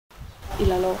y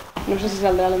la loba. No sé si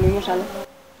saldrá lo mismo, sale.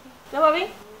 Loba, ven.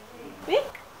 ¿Ven?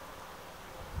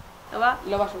 Loba.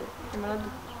 Loba sube.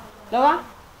 Loba.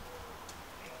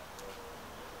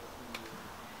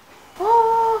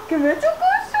 ¡Oh! ¡Que me ha hecho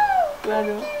caso!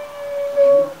 Claro.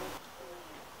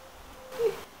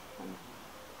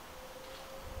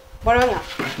 Bueno, venga.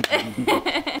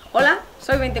 Hola,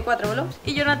 soy 24 Vlogs.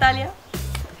 Y yo, Natalia.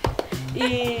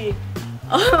 Y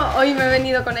hoy me he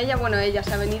venido con ella. Bueno, ella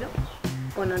se ha venido.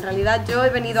 Bueno, en realidad yo he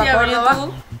venido Sí, a ha venido Córdoba,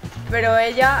 tú. pero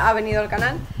ella ha venido al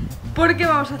canal porque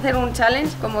vamos a hacer un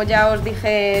challenge, como ya os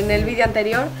dije en el vídeo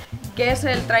anterior, que es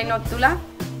el Try Not to Laugh.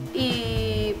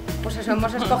 Y pues eso,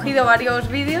 hemos escogido varios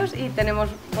vídeos y tenemos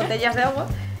botellas de agua.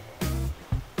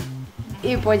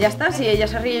 Y pues ya está, si ella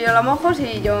se ríe yo la mojo,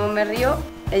 si yo me río,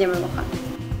 ella me moja.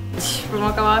 Pues me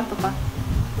acababa de empezar.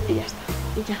 Y ya está.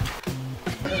 Y ya.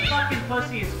 This fucking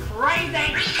pussy is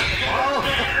crazy!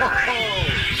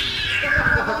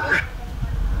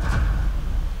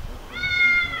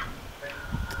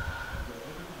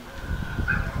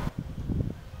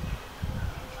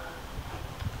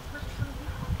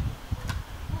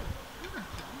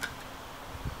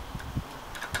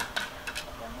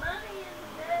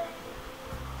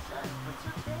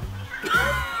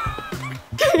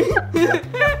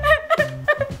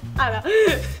 ¡Hala!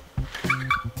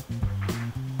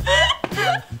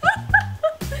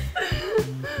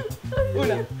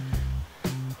 Una.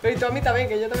 Pero y tú a mí también,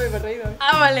 que yo también me he reído, ¿eh?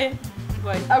 Ah, vale.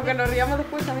 Guay. Aunque nos riamos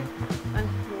después también. Vale,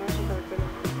 me voy a soltar el pelo.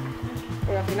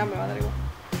 Porque al final me va a dar igual.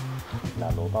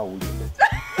 La loba huye.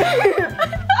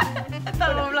 Está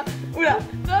dobla. Una,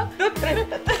 dos, tres.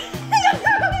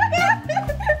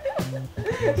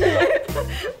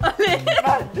 Vale.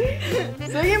 Vale.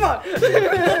 Seguimos.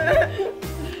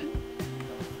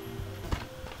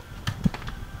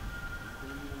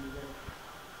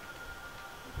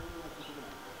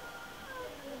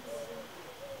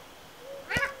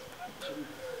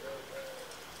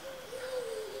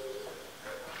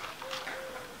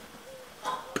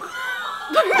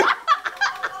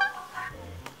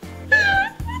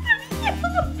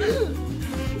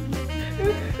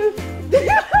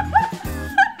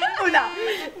 Una,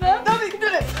 dos y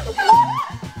tres.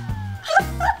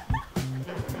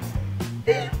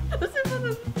 No sé por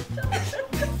dónde.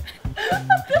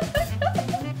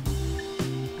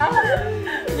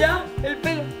 Ya, el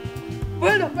pelo.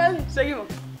 Bueno, vale, seguimos.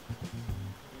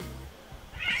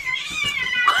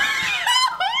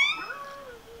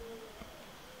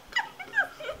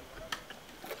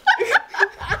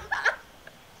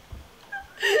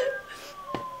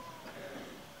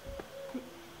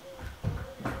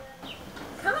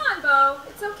 Come on, Bo.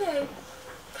 It's okay.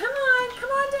 Come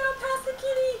on down past the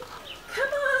kitty.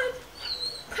 Come on,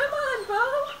 Bo.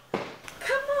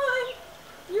 Come on.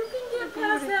 You can get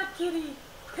past that kitty.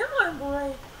 Come on,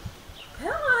 boy.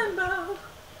 Come on, Bo.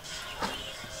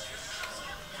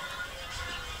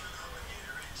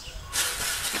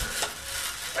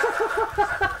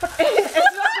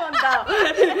 Eso ha contado.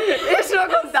 Eso ha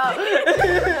contado.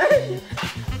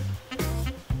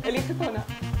 Elige zona.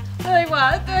 Da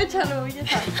igual, tú échalo y ya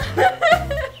está.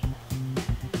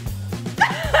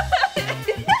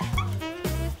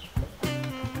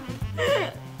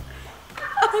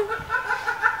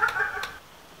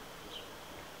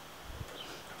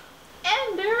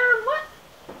 Ender, what?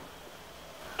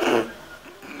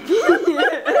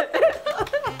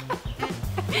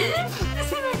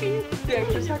 Tío,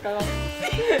 que se ha cagado.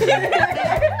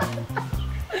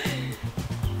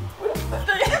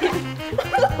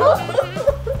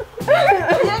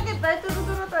 Mira que está hecho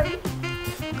tu rato ahí.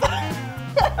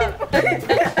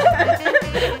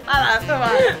 Hala, toma.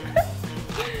 I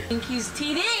think he's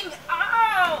teething.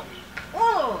 Oh!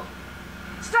 Oh!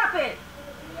 Stop it!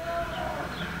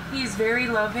 He's very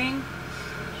loving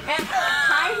and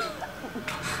kind.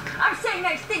 I'm saying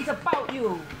nice things about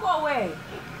you. Go away.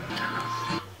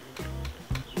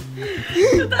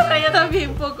 Tú te rayas también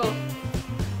un poco.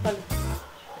 Vale.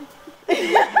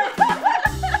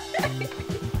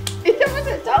 ¿Y qué hemos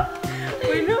hecho?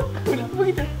 Bueno, una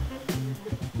poquita.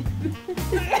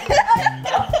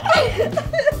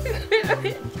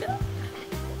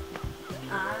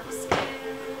 I'm scared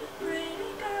of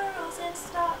pretty girls and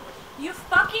stuff. You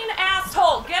fucking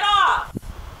asshole! Get off!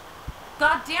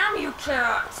 God damn you,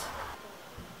 cat!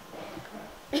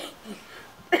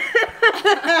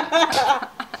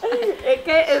 Es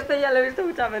que este ya lo he visto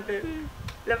muchas veces.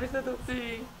 ¿Lo has visto tú?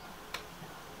 Sí.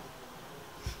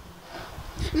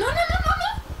 No, no, no, no,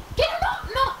 no. ¿Qué? No,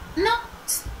 no, no.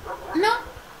 No,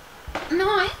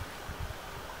 no,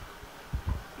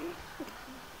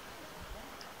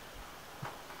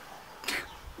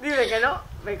 Dime que no.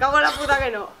 Me cago en la puta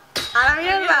que no. ¡A la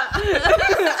mierda!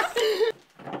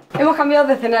 Hemos cambiado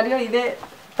de escenario y de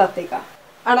táctica.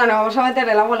 Ahora no, vamos a meter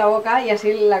el agua en la boca y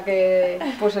así la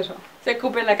que... pues eso. Se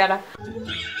escupe en la cara.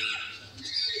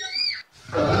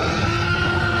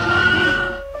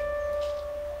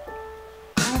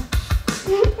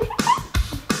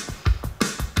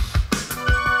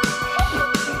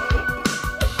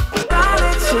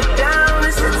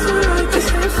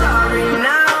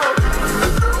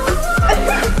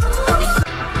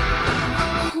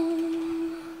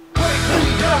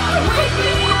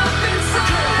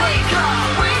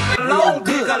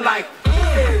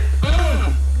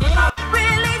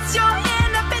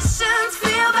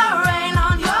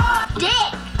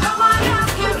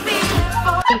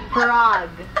 Frog.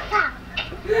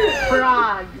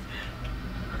 Frog.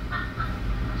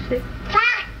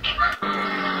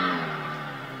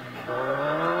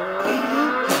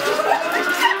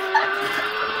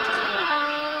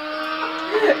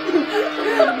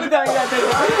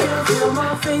 Feel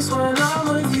my face when I'm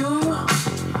with you,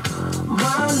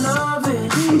 my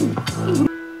loving.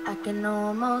 I can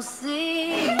almost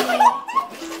see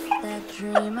that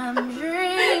dream I'm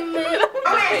dreaming.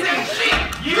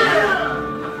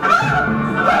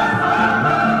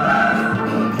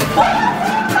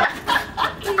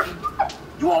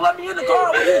 You won't let me in the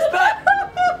car, what do you expect?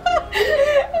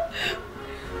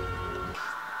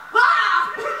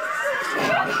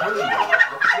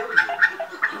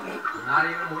 Not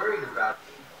even worried about it.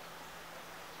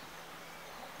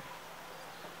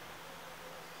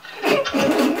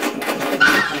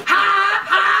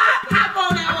 Hop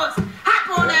on that horse! Hop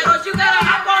on that horse! You gotta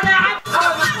hop on that!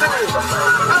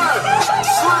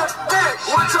 Slap dick,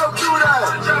 what's up, cute ass?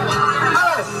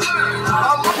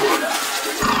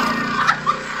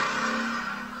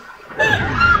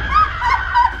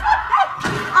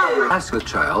 Ask the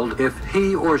child if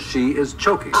he or she is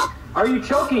choking. Are you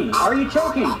choking? Are you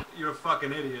choking? You're a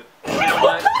fucking idiot. You know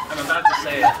what? I'm about to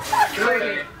say it.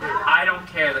 Okay. I don't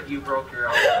care that you broke your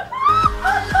own.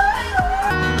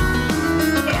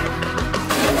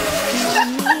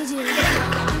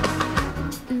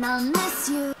 And I'll miss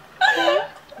you.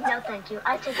 No, thank you.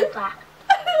 I take it back.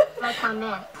 Like my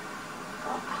man.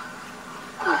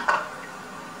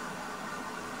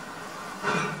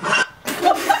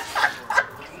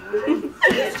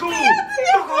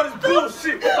 Fuck all this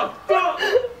bullshit. What the fuck?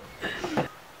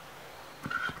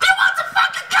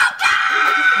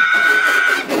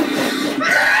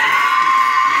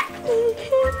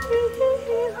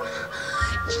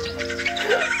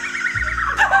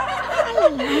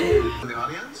 In the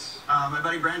audience? My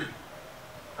buddy Brandon.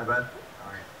 My bud?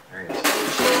 Alright, there he is.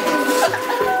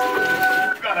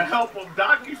 You gotta help him,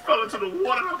 Doc. He fell into the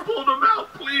water and I pulled him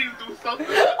out. Please do something.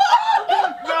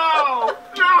 No!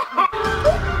 No!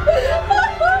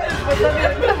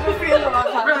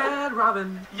 Red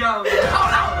Robin, young. Do it again.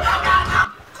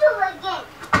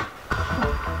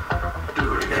 Do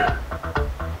it again.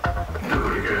 Do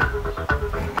it again.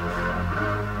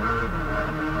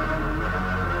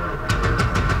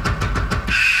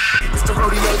 It's the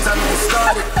rodeo time to get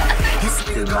started. You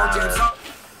see the James.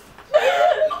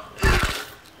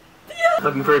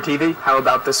 Looking for a TV? How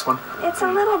about this one? It's a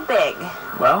little big.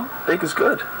 Well, big is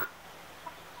good.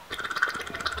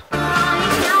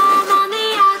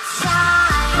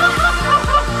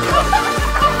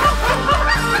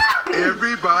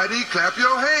 Everybody clap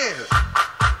your hands.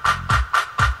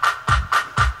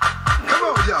 Come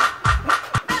on, y'all.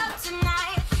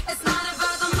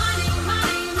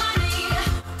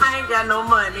 I ain't got no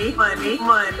money.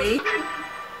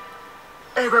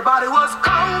 Everybody was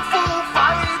kung fu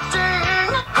fighting.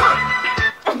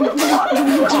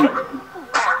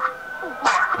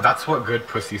 That's what good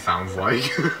pussy sounds like.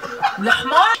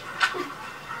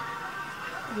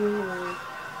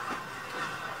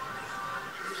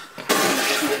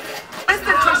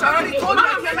 Listen, Trish, I already told you I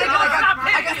can't make it.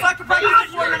 I got sacrificed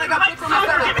this morning and I got picked on my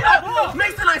family.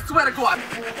 Mason, I swear to God.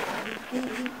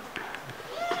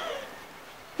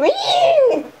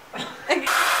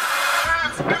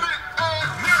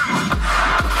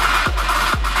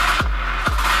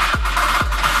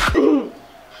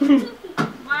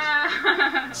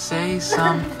 Say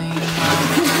something.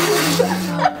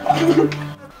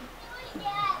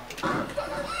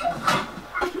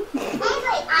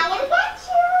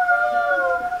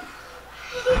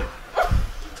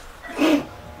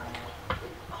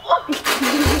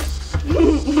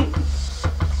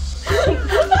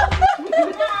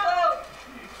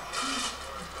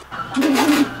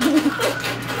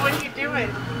 What are you doing?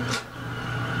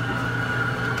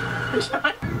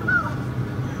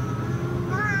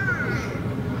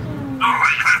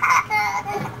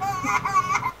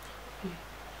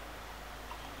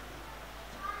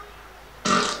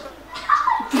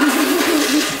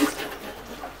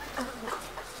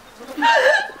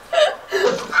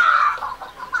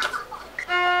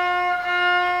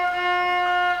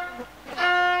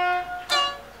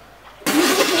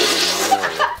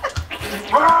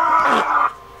 I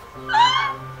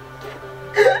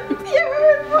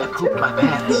pooped my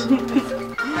pants.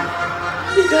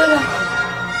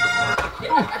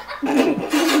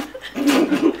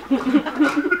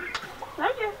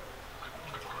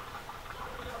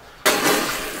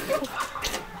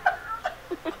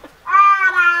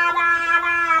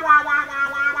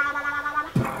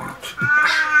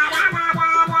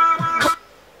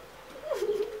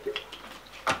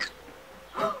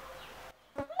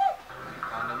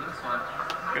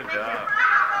 Good job.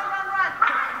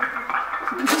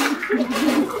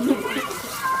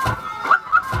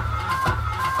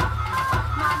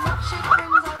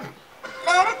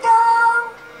 Let it go,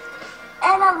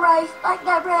 and I rise like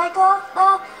the break of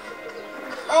the.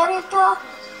 Let it go,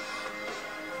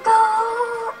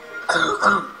 go.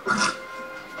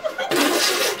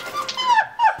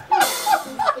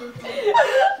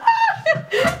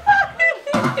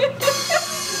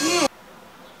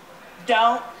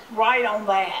 Don't write on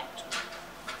that.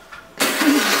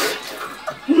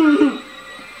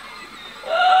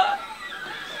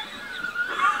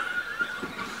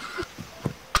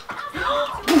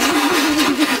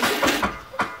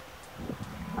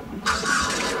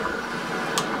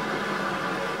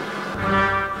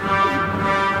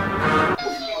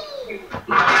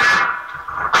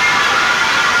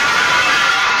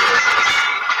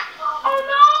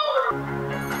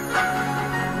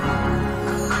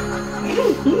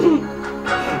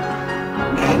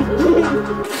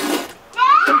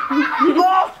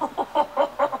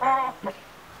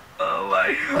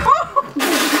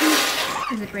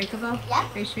 Is it breakable?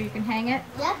 Yep. Are you sure you can hang it?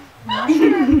 Yep. Not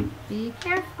sure. Be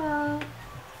careful.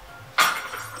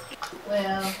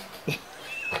 Well.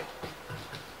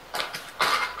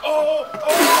 Oh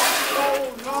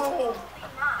no!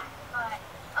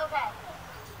 Okay.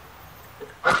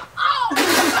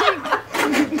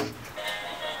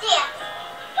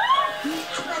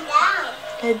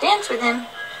 Dance with him.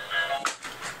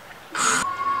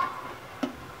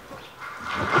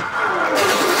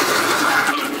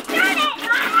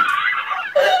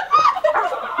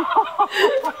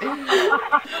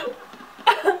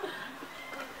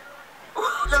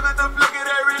 Look at the flick of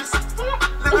that wrist.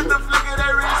 Look at the flick of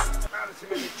that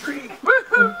wrist.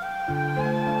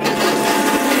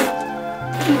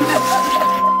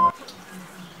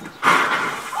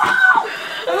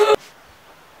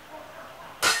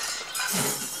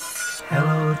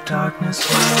 Hello, darkness,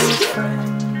 my old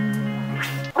friend.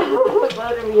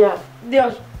 Madre mía,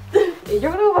 Dios. Y yo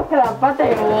creo que va a quedar pata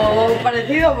o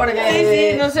parecido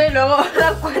porque... Sí, no sé, luego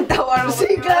das cuenta o algo.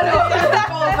 Sí, claro,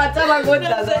 como para echar la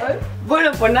cuenta, ¿sabes?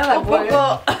 Bueno, pues nada, Un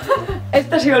poco...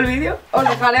 este ha sido el vídeo. Os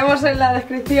dejaremos en la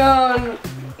descripción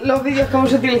los vídeos que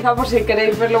hemos utilizado por si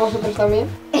queréis verlo vosotros también.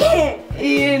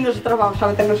 Y nosotros vamos a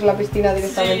meternos en la piscina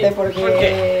directamente Sí,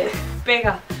 porque...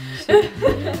 Pega.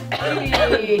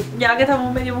 Y... Ya que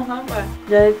estamos medio mojados, pues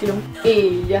ya de tirón.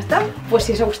 y ya está. Pues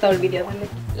si os ha gustado el vídeo, dale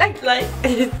like.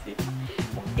 Sí.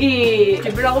 Y...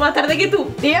 Siempre lo hago más tarde que tú.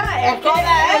 Tía, es que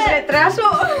el retraso.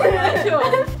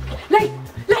 like.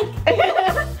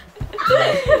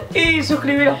 Y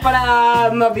suscribiros para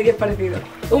más vídeos parecidos.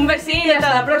 Un besín y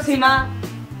Hasta la próxima.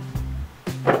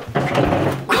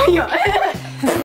 Coño.